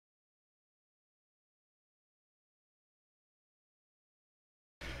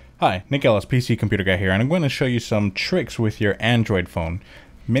Hi, Nick Ellis, PC Computer Guy here, and I'm going to show you some tricks with your Android phone.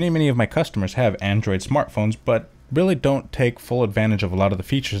 Many of my customers have Android smartphones, but really don't take full advantage of a lot of the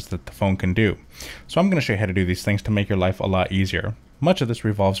features that the phone can do. So I'm going to show you how to do these things to make your life a lot easier. Much of this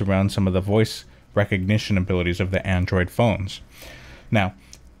revolves around some of the voice recognition abilities of the Android phones. Now,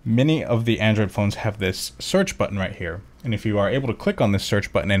 many of the Android phones have this search button right here, and if you are able to click on this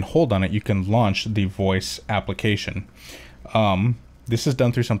search button and hold on it, you can launch the voice application. This is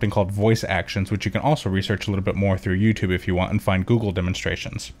done through something called voice actions, which you can also research a little bit more through YouTube if you want and find Google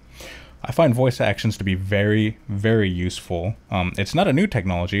demonstrations. I find voice actions to be very useful. It's not a new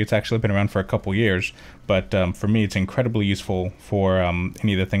technology, it's actually been around for a couple years, but for me it's incredibly useful for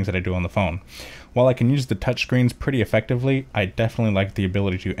any of the things that I do on the phone. While I can use the touchscreens pretty effectively, I definitely like the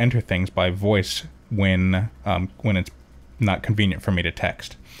ability to enter things by voice when it's not convenient for me to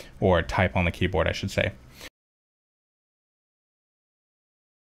text, or type on the keyboard I should say.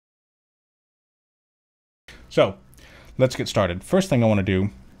 So let's get started. First thing I want to do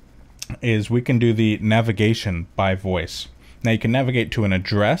is we can do the navigation by voice. Now you can navigate to an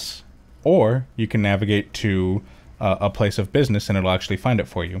address, or you can navigate to a place of business and it'll actually find it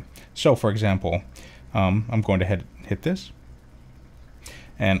for you. So for example, I'm going to hit this,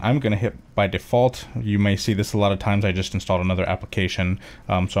 and I'm going to hit by default. You may see this a lot of times. I just installed another application,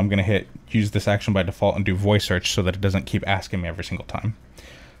 so I'm going to use this action by default and do voice search so that it doesn't keep asking me every single time.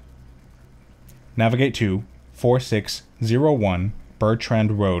 Navigate to 4601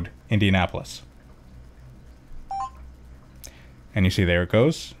 Bertrand Road, Indianapolis. And you see there it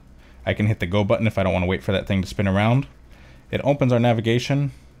goes. I can hit the go button if I don't want to wait for that thing to spin around. It opens our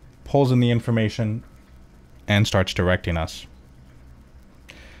navigation, pulls in the information, and starts directing us.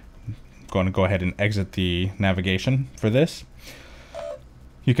 I'm going to go ahead and exit the navigation for this.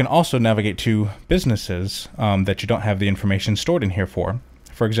 You can also navigate to businesses that you don't have the information stored in here for.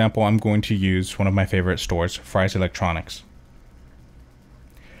 For example, I'm going to use one of my favorite stores, Fry's Electronics.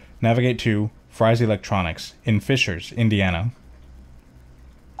 Navigate to Fry's Electronics in Fishers, Indiana.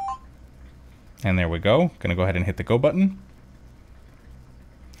 And there we go. Gonna go ahead and hit the go button.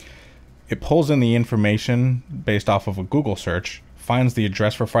 It pulls in the information based off of a Google search, finds the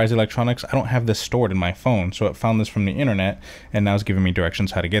address for Fry's Electronics. I don't have this stored in my phone, so it found this from the internet and now is giving me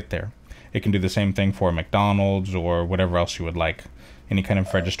directions how to get there. It can do the same thing for McDonald's or whatever else you would like, any kind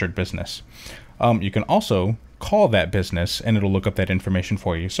of registered business. You can also call that business and it'll look up that information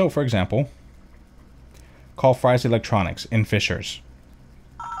for you. So for example, call Fry's Electronics in Fishers.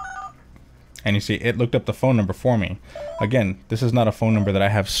 And you see it looked up the phone number for me. Again, this is not a phone number that I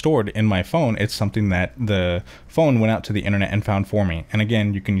have stored in my phone. It's something that the phone went out to the internet and found for me. And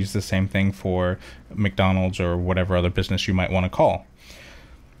again, you can use the same thing for McDonald's or whatever other business you might want to call.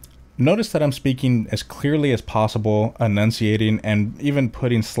 Notice that I'm speaking as clearly as possible, enunciating, and even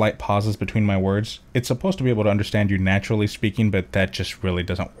putting slight pauses between my words. It's supposed to be able to understand you naturally speaking, but that just really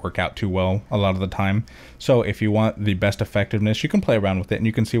doesn't work out too well a lot of the time. So if you want the best effectiveness, you can play around with it and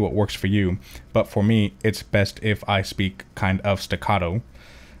you can see what works for you. But for me, it's best if I speak kind of staccato.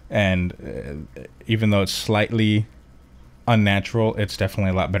 And even though it's slightly unnatural, it's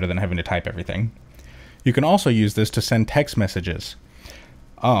definitely a lot better than having to type everything. You can also use this to send text messages.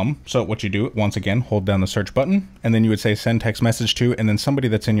 So what you do, once again, hold down the search button, and then you would say send text message to, and then somebody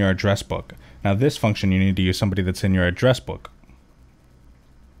that's in your address book. Now this function, you need to use somebody that's in your address book.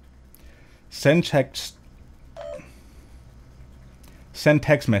 Send text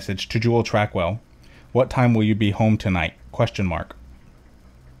message to Jewel Trackwell. What time will you be home tonight? ?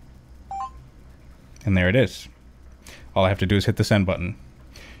 And there it is. All I have to do is hit the send button.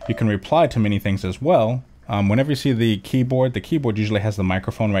 You can reply to many things as well. Whenever you see the keyboard usually has the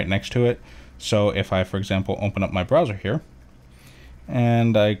microphone right next to it. So if I, for example, open up my browser here,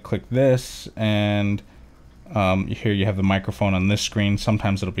 and I click this, and here you have the microphone on this screen.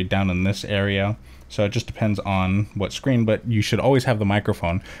 Sometimes it'll be down in this area. So it just depends on what screen, but you should always have the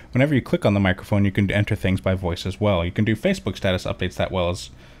microphone. Whenever you click on the microphone, you can enter things by voice as well. You can do Facebook status updates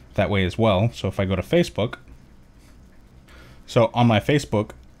that way as well. So if I go to Facebook, so on my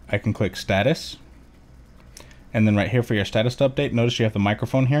Facebook, I can click status. And then right here for your status to update, notice you have the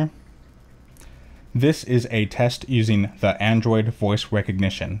microphone here. This is a test using the Android voice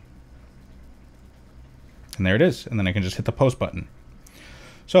recognition. And there it is. And then I can just hit the post button.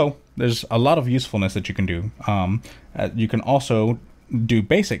 So there's a lot of usefulness that you can do. You can also do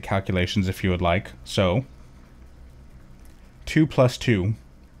basic calculations if you would like. So 2 plus 2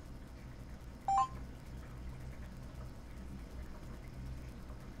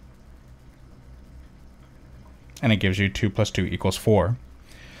 and it gives you 2 plus 2 equals 4.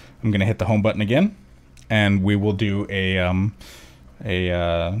 I'm going to hit the home button again, and we will do a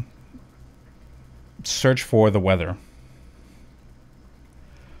search for the weather.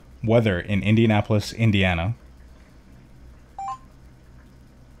 Weather in Indianapolis, Indiana.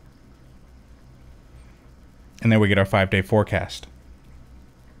 And there we get our 5-day forecast.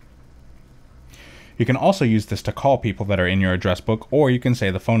 You can also use this to call people that are in your address book, or you can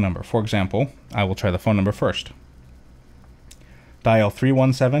say the phone number. For example, I will try the phone number first. Dial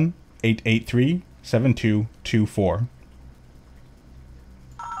 317-883-7224.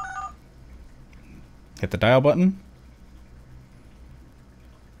 Hit the dial button.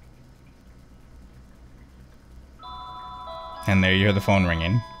 And there you hear the phone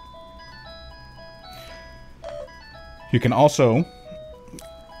ringing. You can also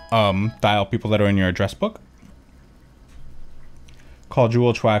dial people that are in your address book. Call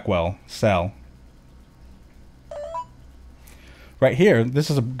Jewel Trackwell, cell. Right here, this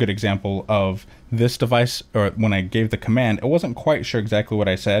is a good example of this device, or when I gave the command, it wasn't quite sure exactly what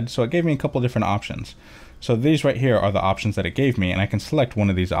I said, so it gave me a couple different options. So these right here are the options that it gave me, and I can select one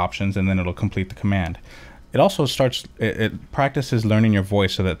of these options and then it'll complete the command. It also it practices learning your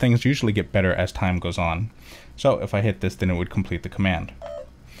voice so that things usually get better as time goes on. So if I hit this, then it would complete the command.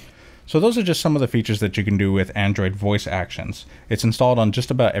 So those are just some of the features that you can do with Android voice actions. It's installed on just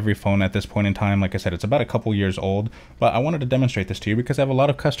about every phone at this point in time. Like I said, it's about a couple years old, but I wanted to demonstrate this to you because I have a lot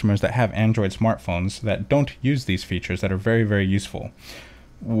of customers that have Android smartphones that don't use these features that are very, very useful.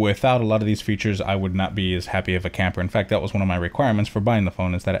 Without a lot of these features, I would not be as happy of a camper. In fact, that was one of my requirements for buying the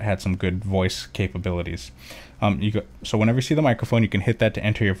phone, is that it had some good voice capabilities. So whenever you see the microphone, you can hit that to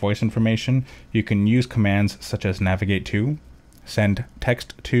enter your voice information. You can use commands such as navigate to, send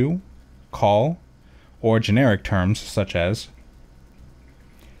text to, call, or generic terms such as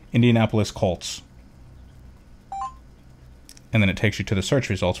Indianapolis Colts. And then it takes you to the search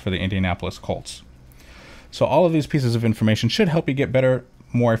results for the Indianapolis Colts. So all of these pieces of information should help you get better,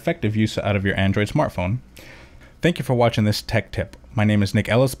 more effective use out of your Android smartphone. Thank you for watching this tech tip. My name is Nick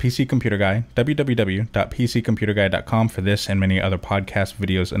Ellis, PC Computer Guy, www.PcComputerGuy.com for this and many other podcasts,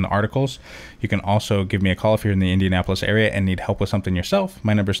 videos, and articles. You can also give me a call if you're in the Indianapolis area and need help with something yourself.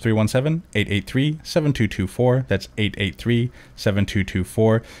 My number is 317-883-7224. That's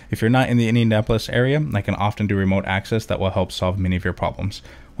 883-7224. If you're not in the Indianapolis area, I can often do remote access that will help solve many of your problems.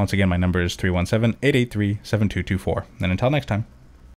 Once again, my number is 317-883-7224. And until next time.